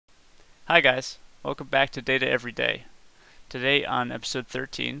Hi guys, welcome back to Data Every Day. Today on episode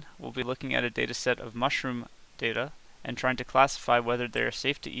 13, we'll be looking at a data set of mushroom data and trying to classify whether they are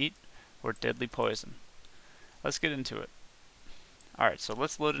safe to eat or deadly poison. Let's get into it. Alright, so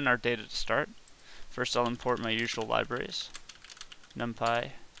let's load in our data to start. First I'll import my usual libraries,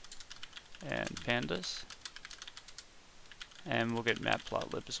 NumPy and pandas, and we'll get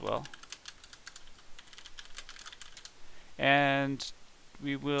matplotlib as well. And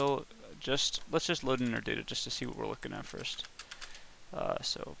we will let's just load in our data just to see what we're looking at first.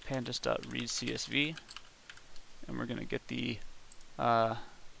 So pandas.readcsv, and we're going to get the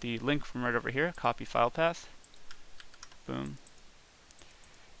link from right over here, copy file path. Boom.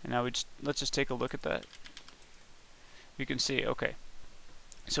 And now let's just take a look at that. You can see, okay,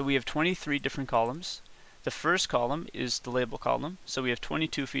 so we have 23 different columns. The first column is the label column, so we have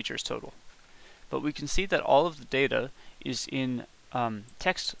 22 features total. But we can see that all of the data is in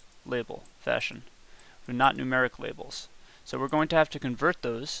text label fashion, but not numeric labels. So we're going to have to convert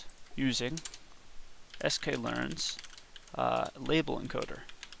those using sklearn's label encoder.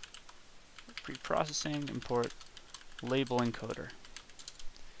 Pre-processing, import label encoder.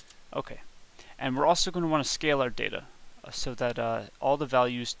 Okay, and we're also going to want to scale our data so that all the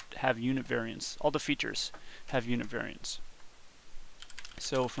values have unit variance, all the features have unit variance.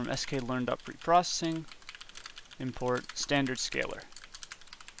 So from sklearn.preprocessing, import standard scaler.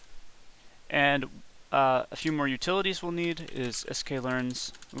 And a few more utilities we'll need is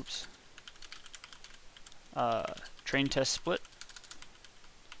sklearn's train test split.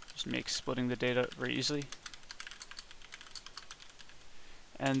 Just makes splitting the data very easily.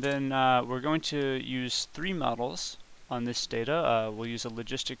 And then we're going to use 3 models on this data. We'll use a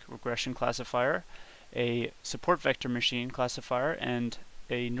logistic regression classifier, a support vector machine classifier, and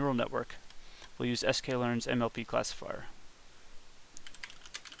a neural network. We'll use sklearn's MLP classifier.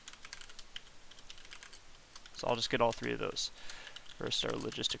 So I'll just get all 3 of those. First our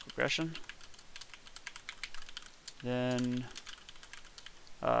logistic regression, then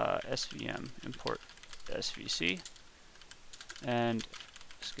svm import svc, and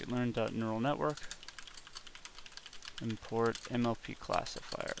sklearn.neural network import MLP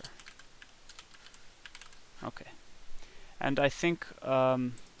classifier. Okay, and I think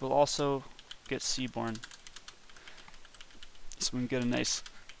we'll also get seaborn, so we can get a nice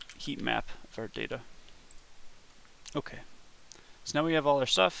heat map of our data. Okay, so now we have all our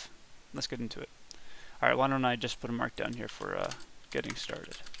stuff. Let's get into it. Alright, why don't I just put a mark down here for getting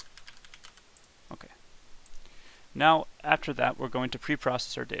started. Okay. Now, after that, we're going to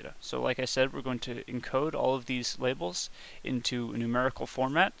pre-process our data. So like I said, we're going to encode all of these labels into a numerical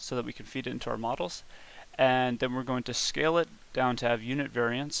format so that we can feed it into our models. And then we're going to scale it down to have unit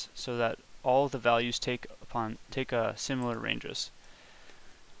variance so that all of the values take similar ranges.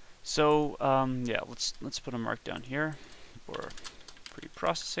 So yeah, let's put a mark down here for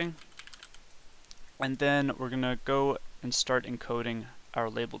pre-processing, and then we're gonna go and start encoding our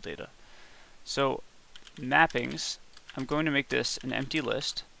label data. So mappings, I'm going to make this an empty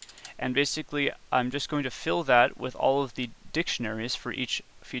list, and basically I'm just going to fill that with all of the dictionaries for each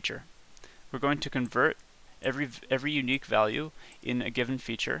feature. We're going to convert every unique value in a given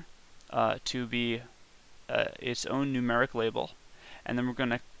feature to be its own numeric label, and then we're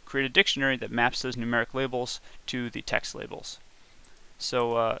going to create a dictionary that maps those numeric labels to the text labels.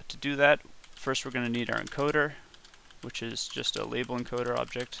 So to do that, first we're going to need our encoder, which is just a label encoder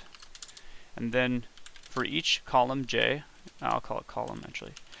object. And then for each column J, I'll call it column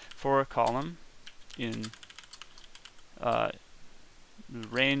actually, for a column in the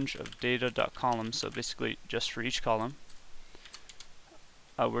range of data.columns, so basically just for each column,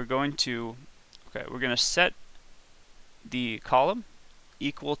 we're going to set the column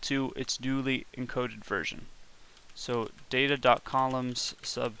equal to its newly encoded version. So data.columns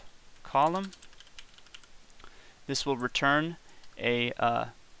sub column. This will return a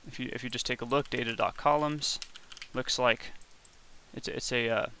if you just take a look, data.columns looks like it's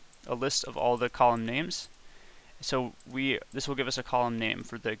a list of all the column names. So this will give us a column name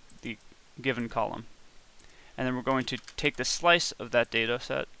for the given column, and then we're going to take the slice of that data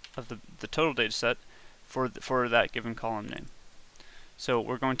set of the total data set for that given column name. So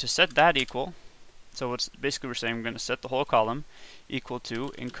we're going to set that equal, so what's basically we're saying we're going to set the whole column equal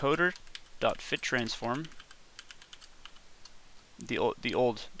to encoder.fitTransform the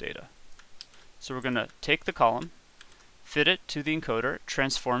old data. So we're going to take the column, fit it to the encoder,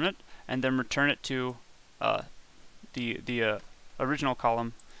 transform it, and then return it to the original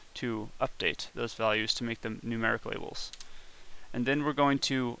column to update those values to make them numeric labels. And then we're going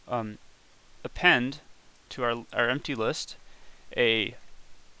to append to our empty list a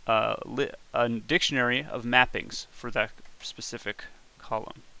a dictionary of mappings for that specific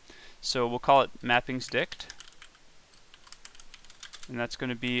column. So we'll call it mappings dict, and that's going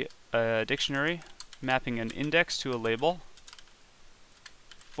to be a dictionary mapping an index to a label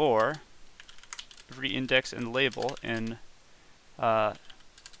for every index and label in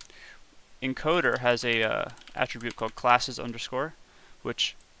encoder has a attribute called classes underscore,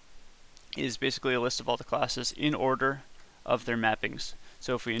 which is basically a list of all the classes in order of their mappings.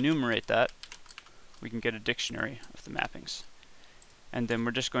 So if we enumerate that, we can get a dictionary of the mappings. And then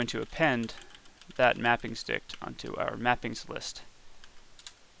we're just going to append that mappings dict onto our mappings list.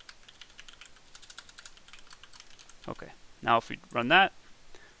 Okay, now if we run that,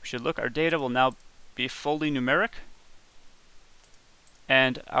 we should look, our data will now be fully numeric,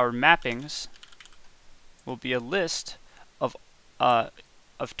 and our mappings will be a list of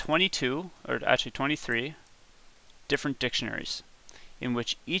 22, or actually 23, different dictionaries, in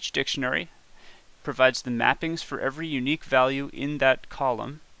which each dictionary provides the mappings for every unique value in that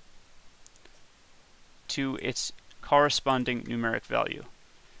column to its corresponding numeric value.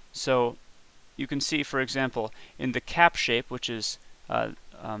 So you can see, for example, in the cap shape, which is it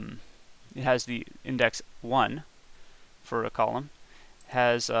has the index 1 for a column,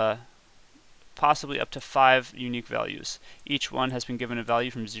 has possibly up to 5 unique values. Each one has been given a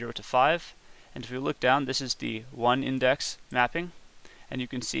value from 0 to 5, and if we look down, this is the 1 index mapping, and you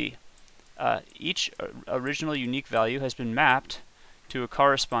can see each original unique value has been mapped to a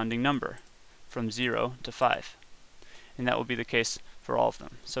corresponding number from 0 to 5, and that will be the case for all of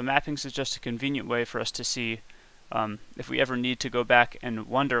them. So mappings is just a convenient way for us to see if we ever need to go back and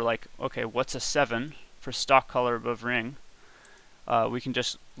wonder, like, okay, what's a 7 for stock color above ring? We can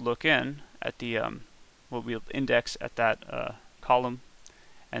just look in at the what we'll index at that column,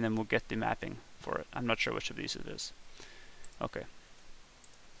 and then we'll get the mapping for it. I'm not sure which of these it is. Okay.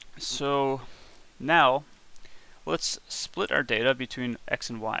 So now let's split our data between X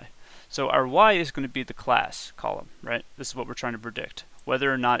and Y. So our Y is going to be the class column, right? This is what we're trying to predict,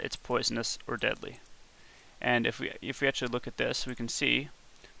 whether or not it's poisonous or deadly. And if we actually look at this, we can see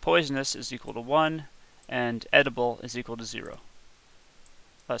poisonous is equal to 1 and edible is equal to 0.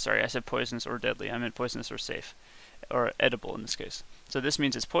 Sorry, I said poisonous or deadly. I meant poisonous or safe, or edible in this case. So this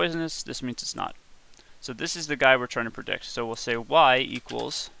means it's poisonous, this means it's not. So this is the guy we're trying to predict. So we'll say Y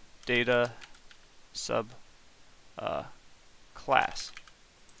equals data sub class.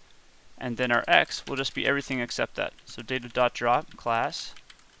 And then our X will just be everything except that. So data.drop class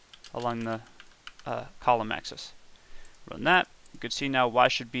along the column axis. Run that. You can see now Y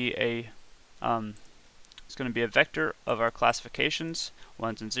should be a it's going to be a vector of our classifications,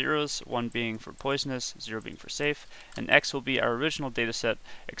 1s and 0s, 1 being for poisonous, 0 being for safe, and X will be our original data set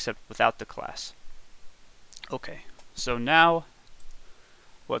except without the class. Okay, so now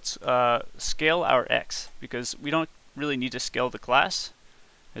let's scale our X, because we don't really need to scale the class,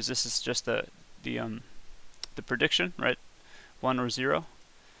 as this is just the prediction, right? 1 or 0.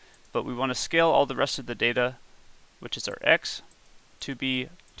 But we want to scale all the rest of the data, which is our X,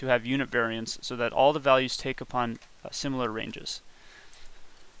 to have unit variance so that all the values take upon similar ranges.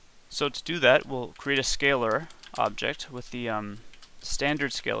 So to do that, we'll create a scalar object with the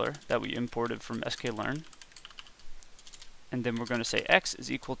standard scalar that we imported from sklearn. And then we're going to say X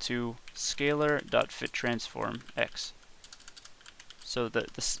is equal to scalar.fitTransform X. So the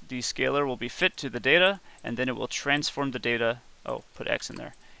scalar will be fit to the data, and then it will transform the data. Oh, put X in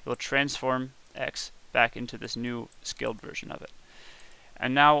there. It will transform X back into this new scaled version of it.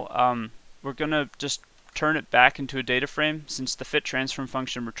 And now we're going to just turn it back into a data frame. Since the fit transform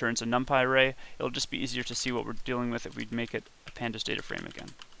function returns a numpy array, it'll just be easier to see what we're dealing with if we'd make it a pandas data frame again.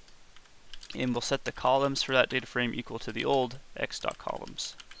 And we'll set the columns for that data frame equal to the old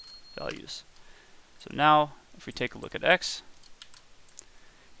x.columns values. So now, if we take a look at X,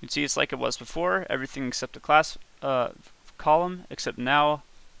 you can see it's like it was before, everything except the class column, except now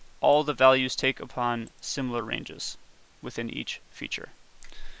all the values take upon similar ranges within each feature.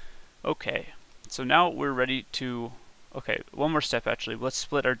 Okay, so now we're ready to, okay, one more step actually. Let's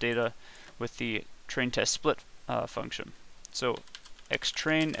split our data with the train test split function. So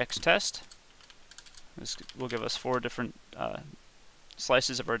xtrain xtest, this will give us 4 different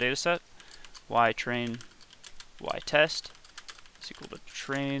slices of our data set. Ytrain ytest is equal to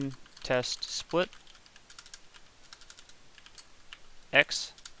train test split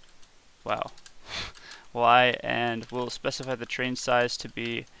x, wow, y, and we'll specify the train size to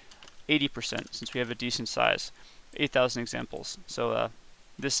be 80% since we have a decent size, 8,000 examples. So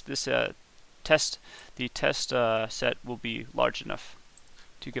the test set will be large enough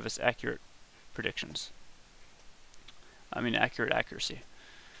to give us accurate predictions. I mean accurate accuracy.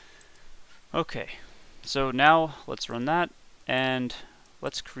 Okay, so now let's run that, and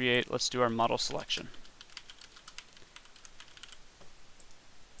let's do our model selection.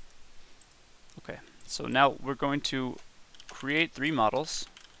 Okay, so now we're going to create 3 models.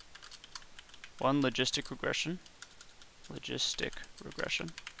 One logistic regression,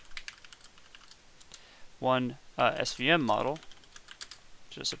 one SVM model,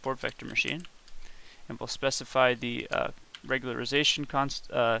 which is a support vector machine, and we'll specify the regularization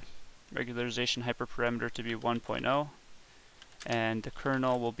hyperparameter to be 1.0, and the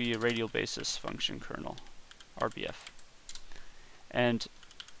kernel will be a radial basis function kernel, RBF. And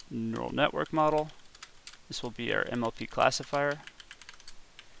neural network model, this will be our MLP classifier,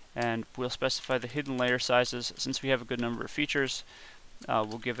 and we'll specify the hidden layer sizes. Since we have a good number of features,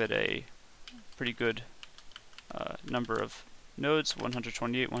 we'll give it a pretty good number of nodes,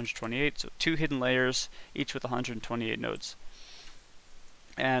 128, so 2 hidden layers, each with 128 nodes.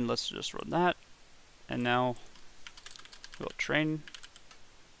 And let's just run that, and now we'll train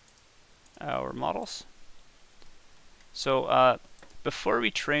our models. So before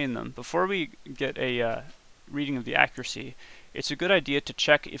we train them, before we get a reading of the accuracy, it's a good idea to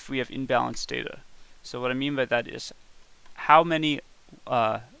check if we have imbalanced data. So what I mean by that is how many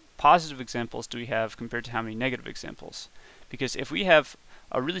positive examples do we have compared to how many negative examples? Because if we have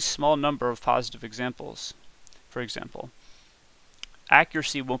a really small number of positive examples, for example,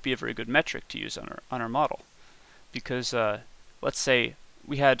 accuracy won't be a very good metric to use on our model, because let's say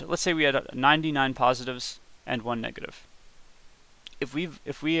we had 99 positives and 1 negative. If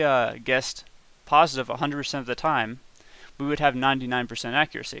we guessed positive 100% of the time, we would have 99%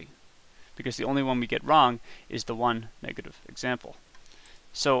 accuracy, because the only one we get wrong is the 1 negative example.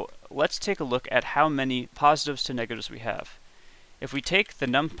 So let's take a look at how many positives to negatives we have. If we take the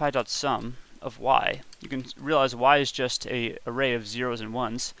numpy.sum of y, you can realize y is just an array of zeros and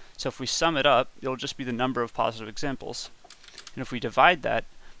ones, so if we sum it up, it'll just be the number of positive examples. And if we divide that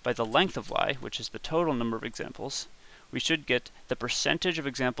by the length of y, which is the total number of examples, we should get the percentage of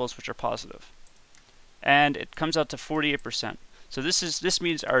examples which are positive. And it comes out to 48%. So this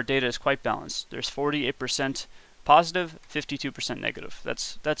means our data is quite balanced. There's 48% positive, 52% negative.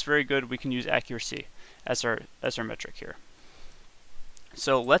 That's very good. We can use accuracy as our metric here.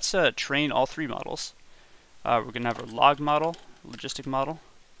 So let's train all 3 models. We're going to have our log model, logistic model.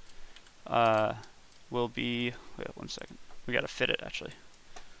 Will be, wait 1 second. We got to fit it actually.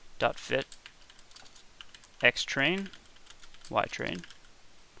 .fit xtrain, ytrain.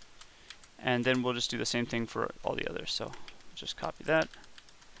 And then we'll just do the same thing for all the others. So just copy that.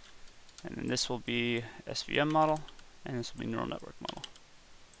 And then this will be SVM model, and this will be neural network model.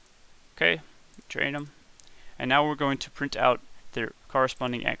 Okay, train them. And now we're going to print out their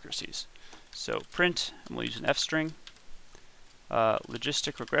corresponding accuracies. So print, and we'll use an F string,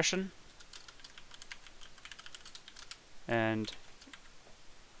 logistic regression, and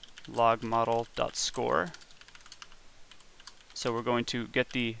log model.score. So we're going to get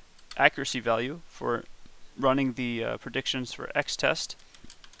the accuracy value for running the predictions for X test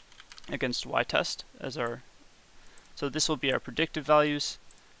against Y test as our. So this will be our predictive values.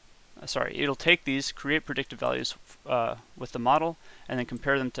 It'll take these, create predictive values with the model, and then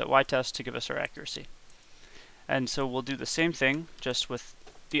compare them to Y test to give us our accuracy. And so we'll do the same thing just with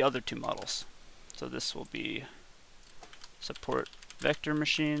the other 2 models. So this will be support vector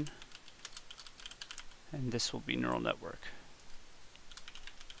machine, and this will be neural network.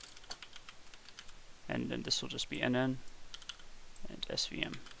 And then this will just be NN and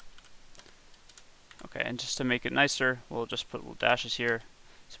SVM. Okay, and just to make it nicer, we'll just put little dashes here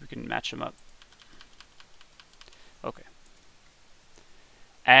so we can match them up. Okay.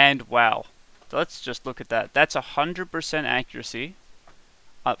 And wow, let's just look at that. That's 100% accuracy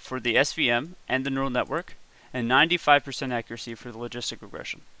for the SVM and the neural network, and 95% accuracy for the logistic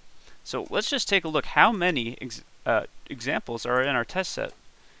regression. So let's just take a look how many examples are in our test set.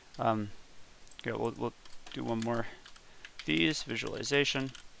 Okay, we'll do one more. These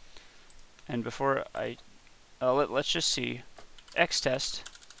visualization, and before let's just see xtest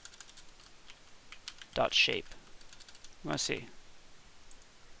dot shape. I want to see.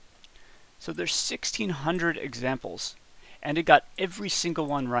 So there's 1,600 examples, and it got every single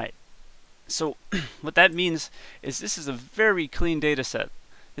one right. So what that means is this is a very clean data set.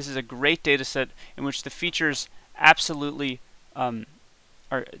 This is a great data set in which the features absolutely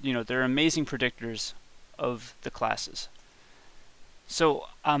they're amazing predictors of the classes. So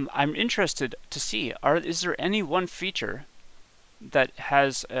I'm interested to see, is there any one feature that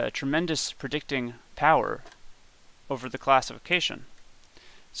has tremendous predicting power over the classification?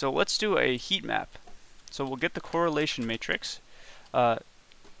 So let's do a heat map. So we'll get the correlation matrix of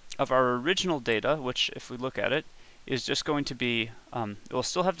of our original data, which if we look at it, is just going to be, it will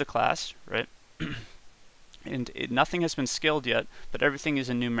still have the class, right? And nothing has been scaled yet, but everything is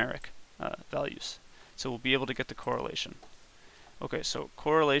in numeric values. So we'll be able to get the correlation. Okay, so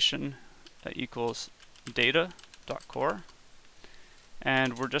correlation equals data.core.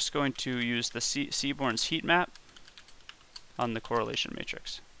 And we're just going to use the Seaborn's heat map on the correlation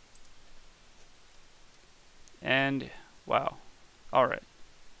matrix. And wow. All right.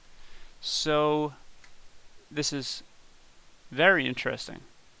 So this is very interesting.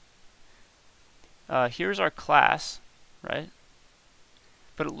 Here's our class, right?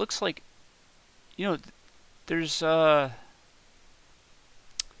 But it looks like, you know, there's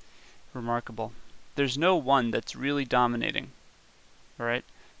remarkable. There's no one that's really dominating, all right?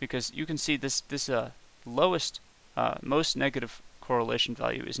 Because you can see this lowest, most negative correlation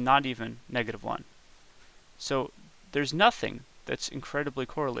value is not even -1. So there's nothing that's incredibly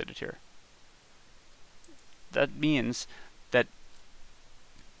correlated here. That means that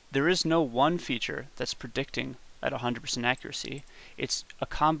there is no one feature that's predicting at 100% accuracy. It's a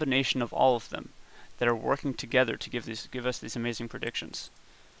combination of all of them that are working together to give us these amazing predictions.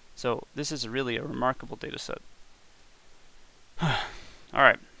 So this is really a remarkable data set.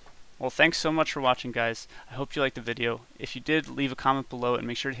 Alright, well thanks so much for watching, guys. I hope you liked the video. If you did, leave a comment below and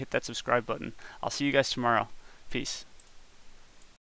make sure to hit that subscribe button. I'll see you guys tomorrow. Peace.